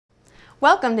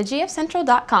Welcome to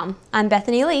gfcentral.com. I'm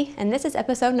Bethany Lee, and this is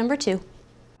episode number 2.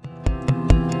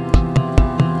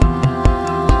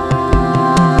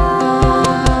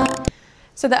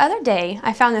 So the other day,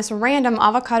 I found this random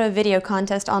avocado video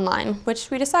contest online, which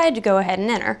we decided to go ahead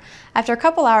and enter. After a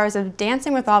couple hours of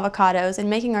dancing with avocados and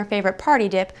making our favorite party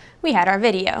dip, we had our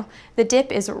video. The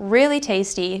dip is really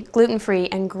tasty, gluten-free,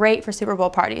 and great for Super Bowl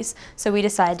parties, so we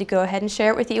decided to go ahead and share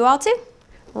it with you all too.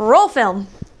 Roll film!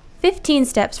 15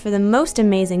 steps for the most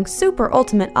amazing, super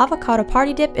ultimate avocado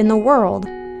party dip in the world.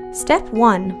 Step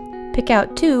 1. Pick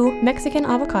out 2 Mexican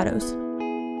avocados.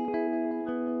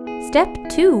 Step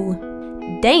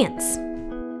 2. Dance.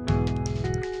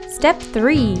 Step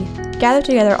 3. Gather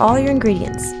together all your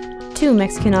ingredients. 2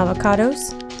 Mexican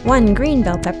avocados, 1 green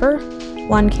bell pepper,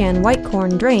 1 can white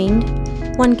corn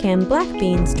drained, 1 can black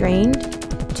beans drained,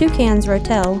 2 cans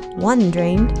rotel, 1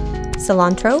 drained,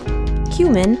 cilantro,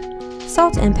 cumin,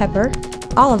 salt and pepper,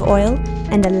 olive oil,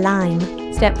 and a lime.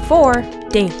 Step 4.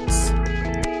 Dance.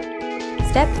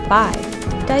 Step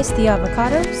 5. Dice the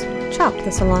avocados, chop the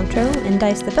cilantro, and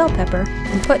dice the bell pepper,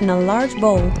 and put in a large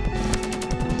bowl.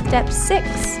 Step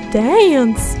 6.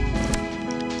 Dance!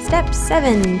 Step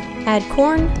 7. Add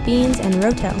corn, beans, and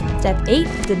rotel. Step 8.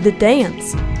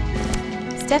 Dance!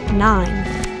 Step 9.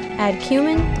 Add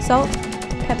cumin, salt,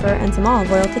 pepper, and some olive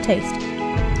oil to taste.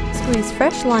 Squeeze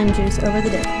fresh lime juice over the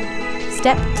dip.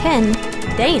 Step 10.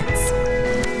 Dance!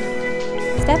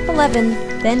 Step 11.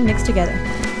 Then mix together.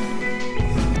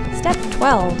 Step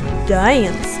 12.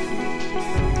 Dance!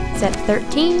 Step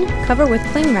 13. Cover with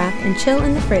cling wrap and chill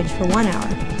in the fridge for 1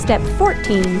 hour. Step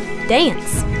 14.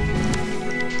 Dance!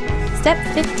 Step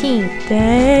 15.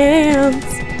 Dance!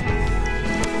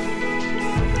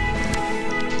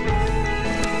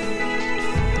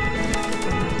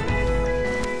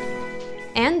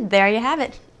 And there you have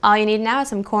it. All you need now is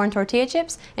some corn tortilla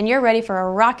chips, and you're ready for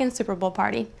a rockin' Super Bowl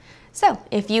party. So,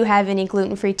 if you have any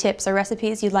gluten-free tips or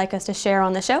recipes you'd like us to share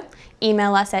on the show,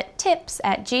 email us at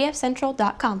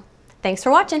tips@gfcentral.com. Thanks for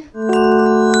watching!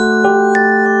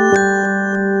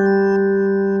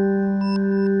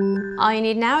 All you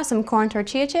need now is some corn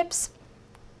tortilla chips.